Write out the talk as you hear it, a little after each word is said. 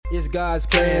It's God's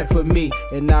plan for me,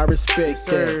 and I respect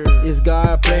that. It's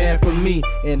God plan for me,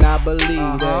 and I believe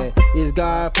that. It's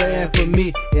God plan for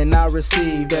me, and I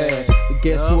receive that. But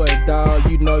guess what, dawg?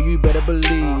 You know you better believe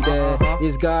that.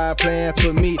 It's God plan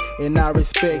for me, and I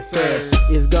respect that.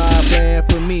 It's God plan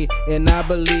for me, and I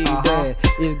believe that.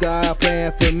 It's God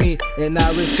plan for me, and I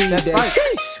receive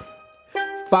that.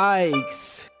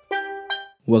 Fikes.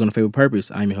 Welcome to Favorite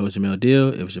Purpose. I'm your host, Jamel Dill.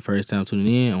 If it's your first time tuning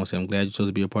in, I want to say I'm glad you chose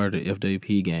to be a part of the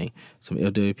FWP gang. Some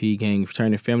FWP gang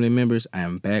returning family members. I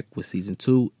am back with season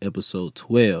 2, episode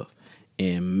 12.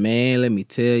 And man, let me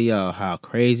tell y'all how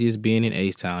crazy it's been in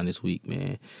H-Town this week,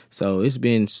 man. So it's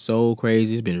been so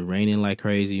crazy. It's been raining like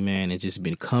crazy, man. It's just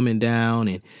been coming down,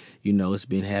 and you know, it's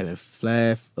been having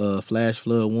flash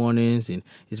flood warnings, and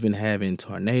it's been having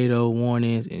tornado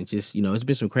warnings, and just, you know, it's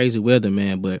been some crazy weather,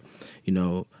 man. But, you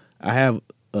know, I have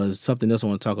something else I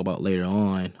want to talk about later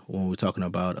on when we're talking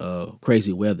about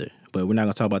crazy weather. But we're not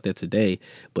going to talk about that today.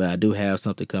 But I do have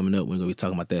something coming up. We're going to be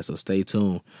talking about that, so stay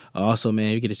tuned. Also,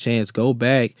 man, if you get a chance, go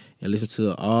back and listen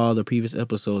to all the previous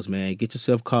episodes, man. Get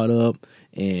yourself caught up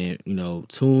and, you know,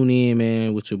 tune in,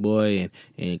 man, with your boy.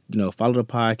 And you know, follow the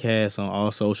podcast on all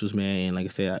socials, man. And like I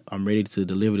said, I'm ready to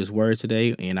deliver this word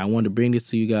today. And I wanted to bring this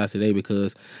to you guys today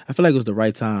because I feel like it was the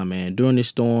right time, man. During this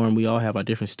storm, we all have our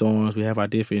different storms. We have our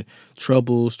different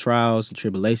troubles, trials, and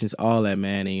tribulations, all that,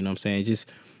 man. And, you know what I'm saying?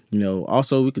 Just, you know,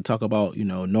 also we could talk about, you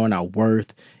know, knowing our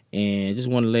worth, and just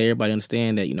want to let everybody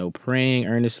understand that, you know, praying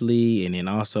earnestly, and then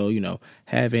also, you know,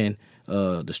 having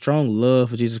the strong love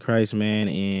for Jesus Christ, man,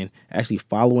 and actually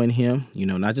following him, you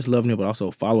know, not just loving him, but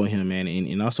also following him, man,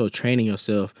 and also training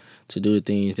yourself to do the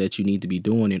things that you need to be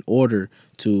doing in order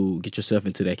to get yourself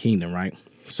into that kingdom, right?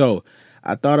 So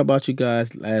I thought about you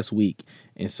guys last week,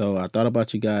 and so I thought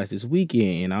about you guys this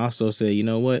weekend, and I also said, you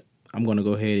know what, I'm going to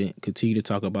go ahead and continue to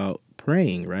talk about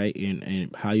praying, right?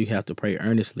 And how you have to pray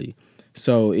earnestly.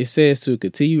 So it says to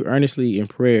continue earnestly in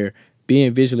prayer,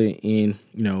 being vigilant in,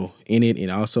 you know, in it,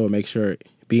 and also make sure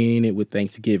being in it with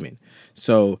thanksgiving.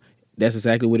 So that's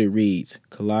exactly what it reads.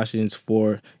 Colossians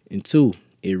 4:2.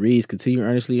 It reads, continue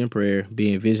earnestly in prayer,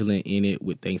 being vigilant in it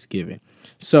with thanksgiving.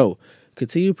 So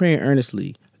continue praying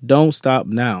earnestly. Don't stop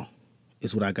now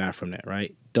is what I got from that,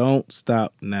 right? Don't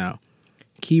stop now.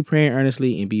 Keep praying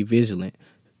earnestly and be vigilant.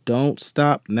 Don't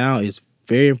stop now is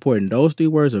very important. Those 3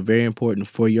 words are very important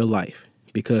for your life,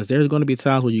 because there's going to be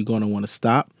times where you're going to want to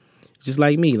stop. Just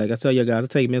like me. Like I tell you guys, I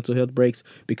take mental health breaks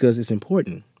because it's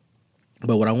important.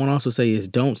 But what I want to also say is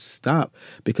don't stop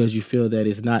because you feel that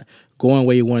it's not going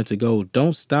where you want it to go.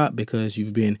 Don't stop because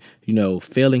you've been, you know,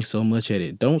 failing so much at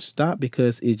it. Don't stop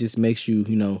because it just makes you,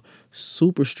 you know,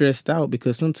 super stressed out,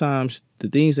 because sometimes the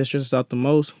things that stress us out the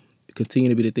most continue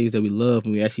to be the things that we love,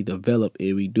 and we actually develop,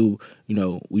 and we do, you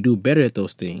know, we do better at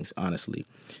those things, honestly.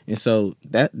 And so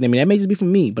that may just be for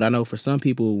me, but I know for some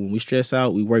people, when we stress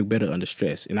out, we work better under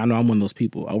stress. And I know I'm one of those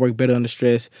people. I work better under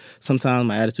stress. Sometimes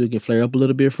my attitude can flare up a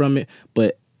little bit from it,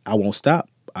 but I won't stop.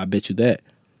 I bet you that.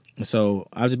 And so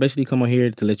I just basically come on here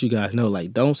to let you guys know,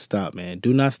 like, don't stop, man.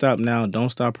 Do not stop now. Don't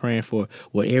stop praying for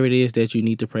whatever it is that you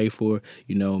need to pray for.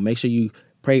 You know, make sure you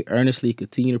pray earnestly.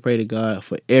 Continue to pray to God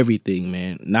for everything,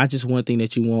 man. Not just one thing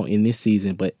that you want in this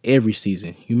season, but every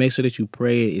season. You make sure that you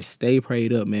pray and stay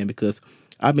prayed up, man, because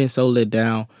I've been so let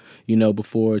down, you know,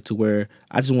 before, to where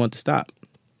I just want to stop.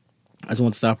 I just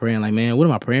want to stop praying. Like, man, what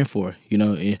am I praying for? You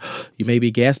know, and you may be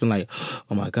gasping like,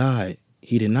 oh my God,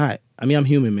 he did not. I mean, I'm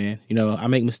human, man. You know, I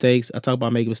make mistakes. I talk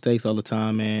about making mistakes all the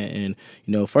time, man. And,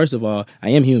 you know, first of all, I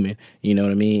am human, you know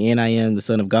what I mean? And I am the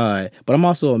son of God, but I'm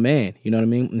also a man, you know what I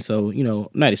mean? And so, you know,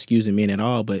 I'm not excusing men at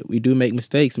all, but we do make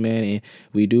mistakes, man. And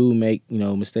we do make, you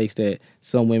know, mistakes that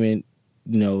some women,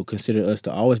 you know, consider us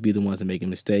to always be the ones that make a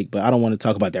mistake. But I don't want to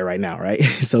talk about that right now, right?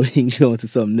 So we can go into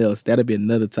something else. That'll be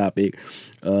another topic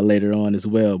later on as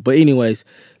well. But anyways,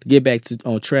 to get back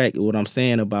on track, what I'm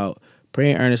saying about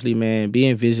praying earnestly, man,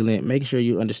 being vigilant, making sure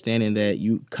you're understanding that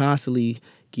you constantly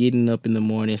getting up in the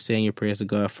morning, saying your prayers to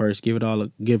God first, give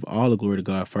all the glory to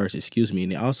God first,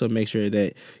 and then also make sure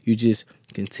that you just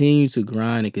continue to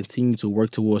grind and continue to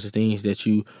work towards the things that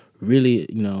you really,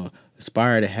 you know,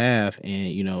 aspire to have, and,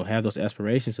 you know, have those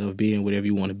aspirations of being whatever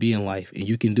you want to be in life. And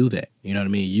you can do that. You know what I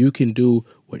mean? You can do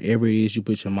whatever it is you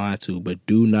put your mind to, but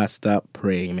do not stop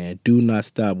praying, man. Do not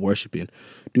stop worshiping.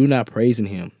 Do not praising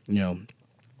him. You know,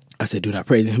 I said, do not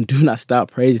praise him. Do not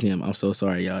stop praising him. I'm so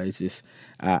sorry, y'all. It's just,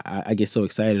 I get so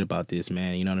excited about this,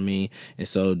 man. You know what I mean? And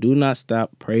so do not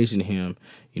stop praising him.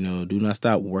 You know, do not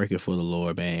stop working for the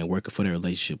Lord, man, working for the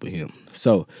relationship with him.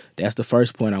 So that's the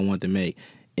first point I want to make.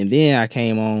 And then I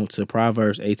came on to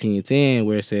Proverbs 18:10,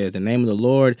 where it says, the name of the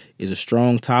Lord is a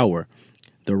strong tower.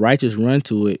 The righteous run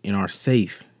to it and are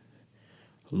safe.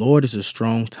 Lord is a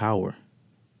strong tower.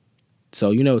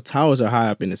 So, towers are high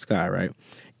up in the sky, right?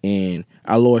 And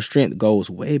our Lord's strength goes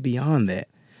way beyond that.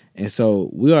 And so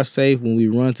we are safe when we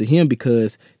run to him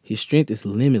because his strength is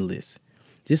limitless.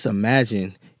 Just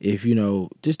imagine if,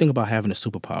 just think about having a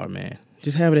superpower, man.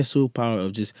 Just having that superpower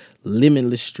of just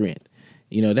limitless strength.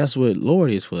 That's what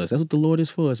Lord is for us. That's what the Lord is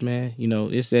for us, man.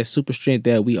 It's that super strength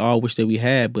that we all wish that we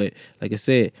had. But like I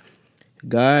said,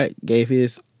 God gave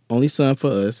his only son for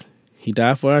us. He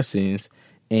died for our sins.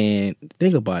 And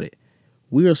think about it.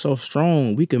 We are so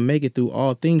strong, we can make it through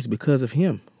all things because of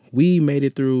him. We made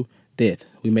it through death.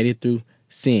 We made it through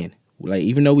sin. Like,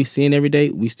 even though we sin every day,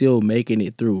 we still making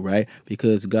it through, right?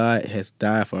 Because God has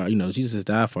died for our, Jesus has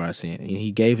died for our sin, and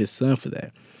he gave his son for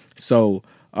that. So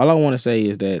all I want to say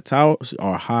is that towers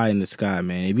are high in the sky,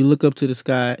 man. If you look up to the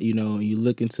sky, you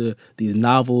look into these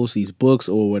novels, these books,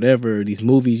 or whatever, these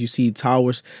movies, you see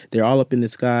towers, they're all up in the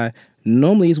sky.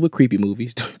 Normally it's with creepy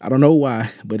movies. I don't know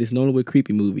why, but it's normally with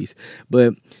creepy movies.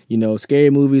 But, scary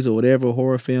movies or whatever,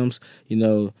 horror films,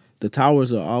 the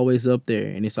towers are always up there,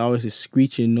 and it's always this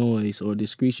screeching noise or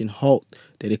this screeching halt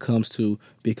that it comes to,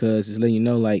 because it's letting you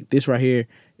know, like, this right here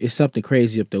is something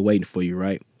crazy up there waiting for you,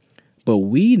 right? But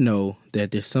we know that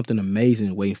there's something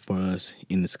amazing waiting for us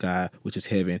in the sky, which is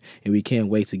heaven, and we can't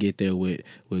wait to get there with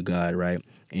God, right?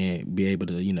 And be able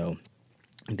to,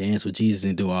 dance with Jesus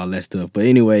and do all that stuff. But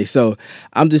anyway, so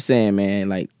I'm just saying, man,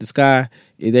 like, the sky,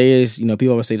 there is,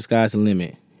 people always say the sky's the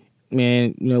limit.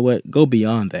 Man, you know what? Go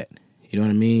beyond that. You know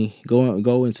what I mean?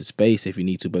 Go into space if you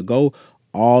need to, but go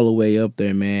all the way up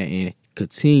there, man, and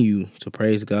continue to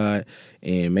praise God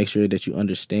and make sure that you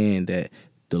understand that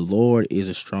the Lord is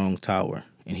a strong tower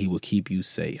and he will keep you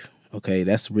safe. Okay,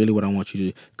 that's really what I want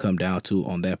you to come down to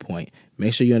on that point.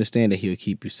 Make sure you understand that he'll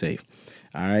keep you safe.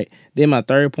 All right. Then my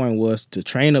third point was to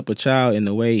train up a child in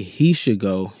the way he should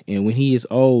go, and when he is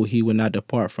old, he will not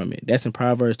depart from it. That's in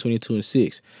Proverbs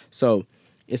 22:6. So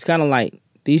it's kind of like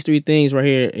these three things right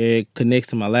here. It connects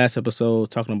to my last episode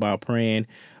talking about praying.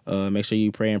 Make sure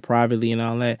you praying privately and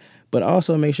all that, but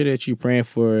also make sure that you're praying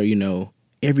for,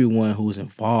 everyone who's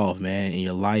involved, man, in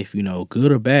your life,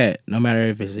 good or bad, no matter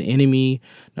if it's an enemy,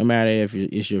 no matter if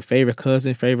it's your favorite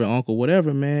cousin, favorite uncle,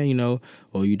 whatever, man,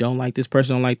 or you don't like this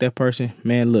person, don't like that person,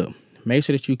 man, look, make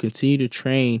sure that you continue to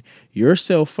train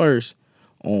yourself first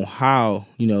on how,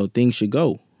 things should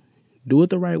go. Do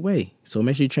it the right way. So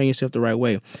make sure you train yourself the right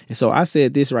way. And so I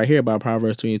said this right here about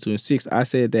Proverbs 22:6. I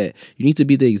said that you need to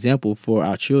be the example for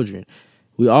our children.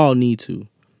 We all need to.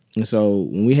 And so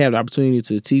when we have the opportunity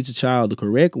to teach a child the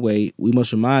correct way, we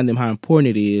must remind them how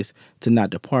important it is to not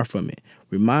depart from it.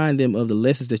 Remind them of the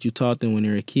lessons that you taught them when they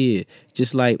were a kid.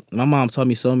 Just like my mom taught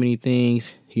me so many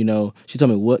things, she taught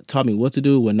me what to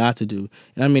do, what not to do.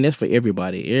 And I mean, that's for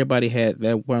everybody. Everybody had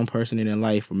that one person in their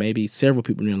life, or maybe several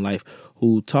people in their life,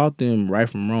 who taught them right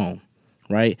from wrong,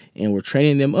 right? And were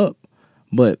training them up.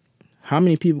 But how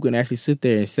many people can actually sit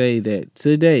there and say that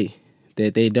today,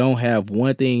 that they don't have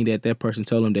one thing that person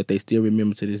told them that they still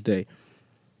remember to this day?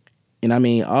 And I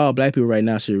mean, all black people right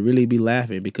now should really be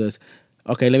laughing because,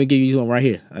 okay, let me give you one right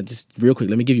here. Real quick,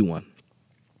 let me give you one.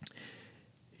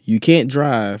 You can't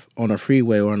drive on a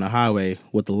freeway or on a highway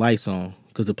with the lights on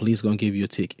because the police are going to give you a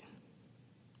ticket.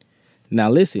 Now,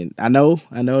 listen, I know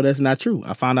that's not true.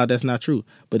 I found out that's not true.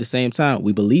 But at the same time,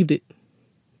 we believed it.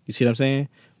 You see what I'm saying?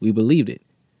 We believed it.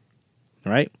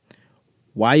 All right?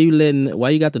 Why you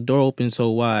got the door open so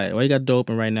wide? Why you got the door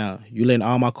open right now? You letting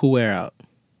all my cool air out.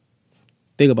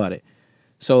 Think about it.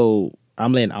 So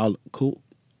I'm letting all cool.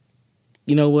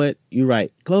 You know what? You're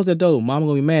right. Close that door. Mama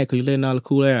gonna be mad because you letting all the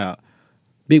cool air out.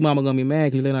 Big mama gonna be mad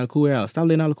because you letting all the cool air out. Stop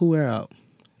letting all the cool air out.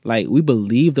 Like, we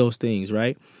believe those things,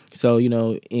 right? So,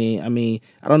 and I mean,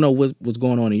 I don't know what's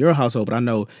going on in your household, but I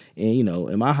know,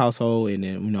 in my household and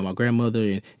then, my grandmother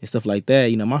and stuff like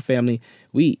that, my family,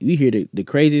 we hear the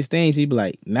craziest things. You'd be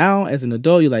like, now as an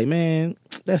adult, you're like, man,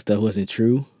 that stuff wasn't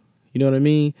true. You know what I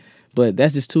mean? But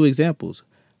that's just two examples.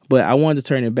 But I wanted to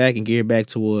turn it back and gear back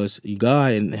towards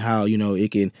God and how,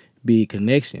 it can be a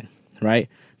connection, right?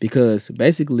 Because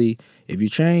basically, if you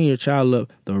train your child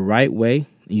up the right way,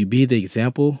 and you be the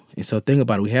example. And so think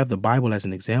about it. We have the Bible as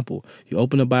an example. You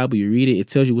open the Bible, you read it. It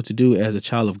tells you what to do as a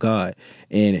child of God.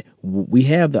 And we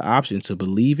have the option to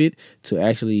believe it, to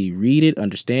actually read it,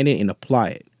 understand it, and apply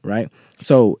it, right?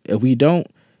 So if we don't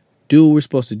do what we're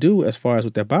supposed to do as far as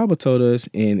what that Bible told us,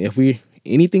 and if we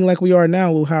anything like we are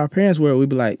now with how our parents were, we'd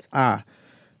be like,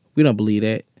 we don't believe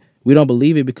that. We don't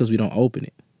believe it because we don't open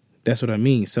it. That's what I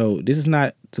mean. So this is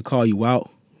not to call you out,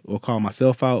 or call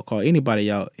myself out, call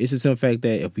anybody out. It's just the fact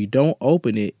that if we don't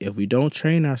open it, if we don't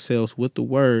train ourselves with the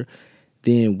word,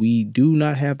 then we do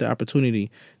not have the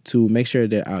opportunity to make sure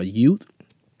that our youth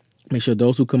Make sure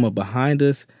those who come up behind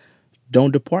us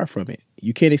don't depart from it.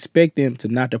 You can't expect them to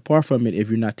not depart from it if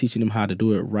you're not teaching them how to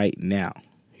do it right now.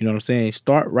 You know what I'm saying?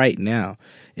 Start right now.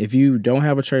 If you don't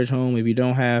have a church home, if you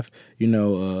don't have,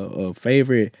 a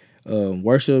favorite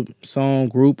worship song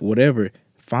group, whatever,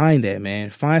 find that, man.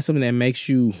 Find something that makes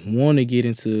you want to get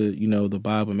into, the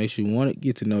Bible, makes you want to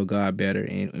get to know God better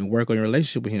and work on your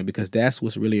relationship with him, because that's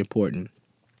what's really important.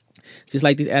 Just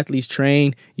like these athletes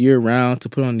train year round to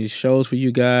put on these shows for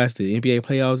you guys, the NBA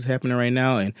playoffs is happening right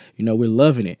now, and, we're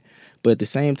loving it. But at the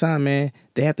same time, man,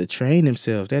 they have to train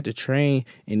themselves. They have to train,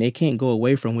 and they can't go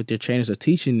away from what their trainers are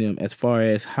teaching them as far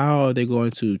as how they're going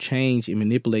to change and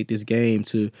manipulate this game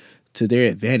to their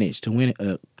advantage, to win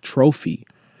a trophy.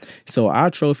 So our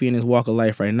trophy in this walk of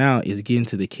life right now is getting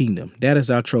to the kingdom. That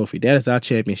is our trophy. That is our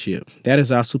championship. That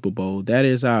is our Super Bowl. That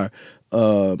is our,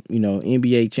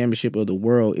 NBA championship of the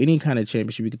world. Any kind of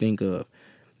championship you can think of,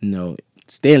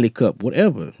 Stanley Cup,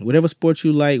 whatever sport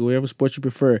you like, whatever sport you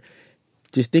prefer.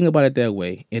 Just think about it that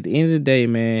way. At the end of the day,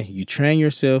 man, you train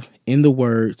yourself in the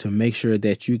word to make sure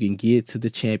that you can get to the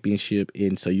championship,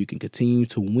 and so you can continue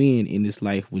to win in this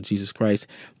life with Jesus Christ,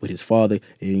 with his Father,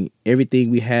 and everything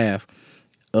we have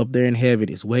up there in heaven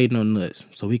is waiting on us.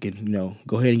 So we can,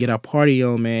 go ahead and get our party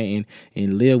on, man,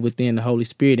 and live within the Holy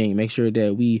Spirit and make sure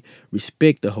that we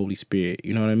respect the Holy Spirit.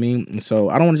 You know what I mean? And so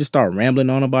I don't want to just start rambling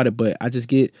on about it, but I just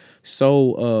get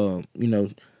so,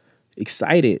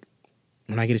 excited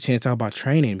when I get a chance to talk about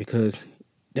training, because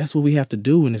that's what we have to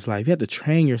do in this life. You have to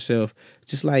train yourself,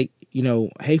 just like,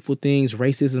 hateful things,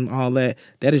 racism, all that.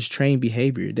 That is trained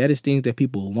behavior. That is things that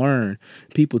people learn.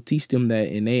 People teach them that,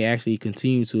 and they actually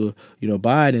continue to,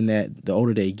 abide in that the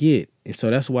older they get. And so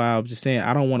that's why I'm just saying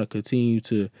I don't want to continue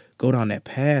to go down that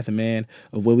path, man,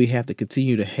 of where we have to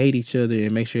continue to hate each other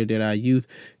and make sure that our youth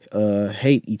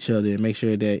hate each other and make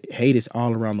sure that hate is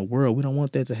all around the world. We don't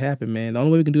want that to happen, man. The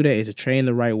only way we can do that is to train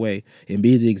the right way and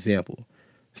be the example.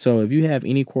 So if you have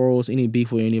any quarrels, any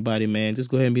beef with anybody, man,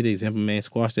 just go ahead and be the example, man.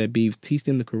 Squash that beef. Teach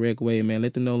them the correct way, man.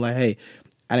 Let them know, like, hey,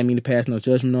 I didn't mean to pass no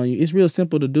judgment on you. It's real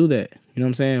simple to do that. You know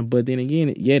what I'm saying? But then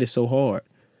again, yet it's so hard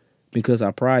because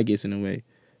our pride gets in the way.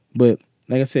 But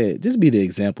like I said, just be the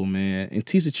example, man, and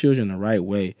teach the children the right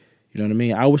way. You know what I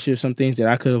mean? I wish there's some things that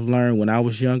I could have learned when I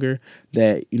was younger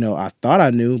that, I thought I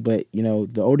knew, but,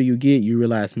 the older you get, you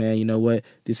realize, man, you know what?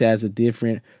 This has a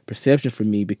different perception for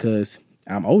me because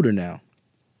I'm older now.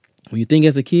 When you think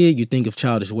as a kid, you think of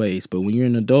childish ways. But when you're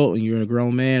an adult and you're a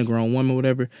grown man, grown woman,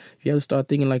 whatever, you have to start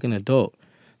thinking like an adult.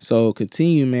 So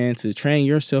continue, man, to train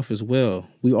yourself as well.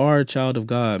 We are a child of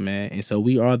God, man. And so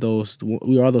we are those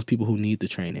people who need the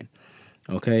training.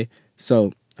 Okay?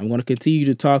 So I'm going to continue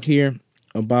to talk here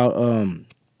about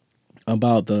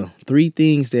the three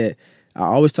things that I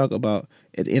always talk about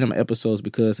at the end of my episodes,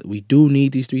 because we do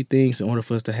need these three things in order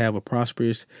for us to have a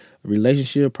prosperous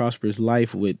relationship, prosperous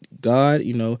life with God,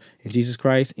 and Jesus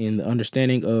Christ, and the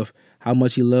understanding of how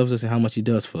much he loves us and how much he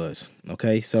does for us.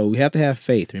 Okay, so we have to have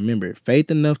faith. Remember,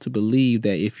 faith enough to believe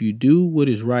that if you do what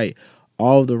is right,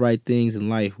 all of the right things in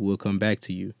life will come back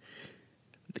to you.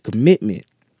 The commitment.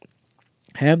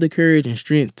 Have the courage and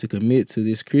strength to commit to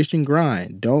this Christian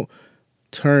grind. Don't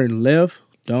turn left.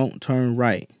 Don't turn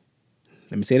right.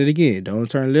 Let me say that again. Don't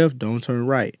turn left. Don't turn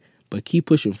right. But keep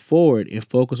pushing forward and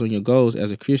focus on your goals as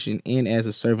a Christian and as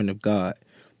a servant of God.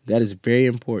 That is very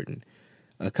important.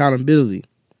 Accountability.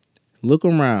 Look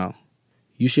around.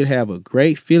 You should have a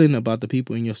great feeling about the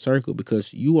people in your circle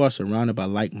because you are surrounded by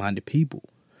like-minded people.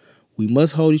 We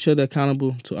must hold each other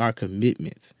accountable to our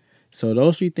commitments. So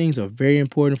those three things are very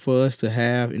important for us to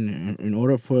have in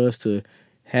order for us to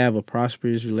have a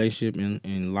prosperous relationship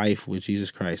in life with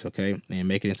Jesus Christ, okay, and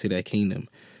make it into that kingdom.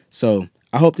 So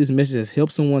I hope this message has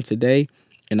helped someone today,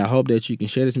 and I hope that you can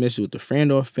share this message with a friend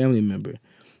or a family member.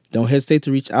 Don't hesitate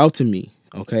to reach out to me,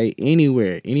 okay,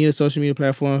 anywhere, any of the social media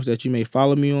platforms that you may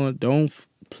follow me on.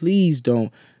 Please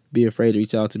don't be afraid to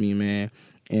reach out to me, man.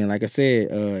 And like I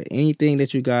said, anything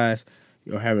that you guys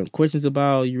are having questions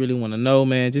about, you really want to know,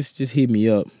 man, just hit me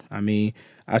up. I mean,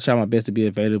 I try my best to be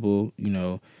available,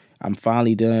 I'm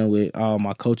finally done with all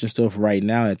my coaching stuff right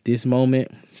now at this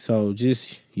moment. So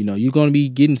just, you're going to be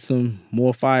getting some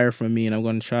more fire from me, and I'm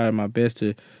going to try my best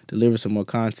to deliver some more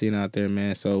content out there,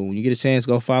 man. So when you get a chance,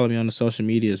 go follow me on the social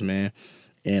medias, man.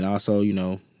 And also,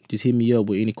 just hit me up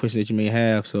with any questions that you may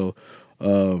have. So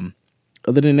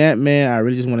other than that, man, I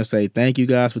really just want to say thank you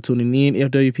guys for tuning in,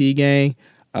 FWP gang.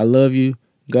 I love you.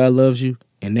 God loves you.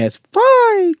 And that's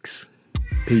Fikes.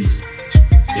 Peace.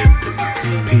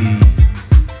 FWP.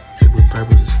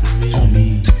 Purpose is for me. On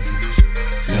me.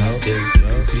 Purpose is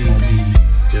for me. On me.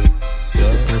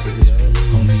 Purpose is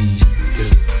for me.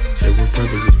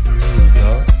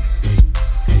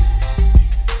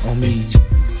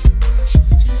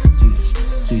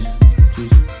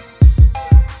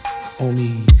 on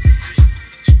me.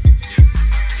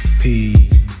 P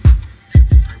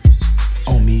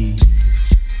on me.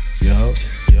 Yup,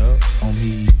 on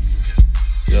me.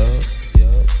 Yup,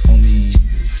 on me.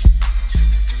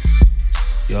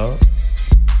 Yup,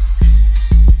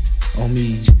 on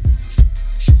me.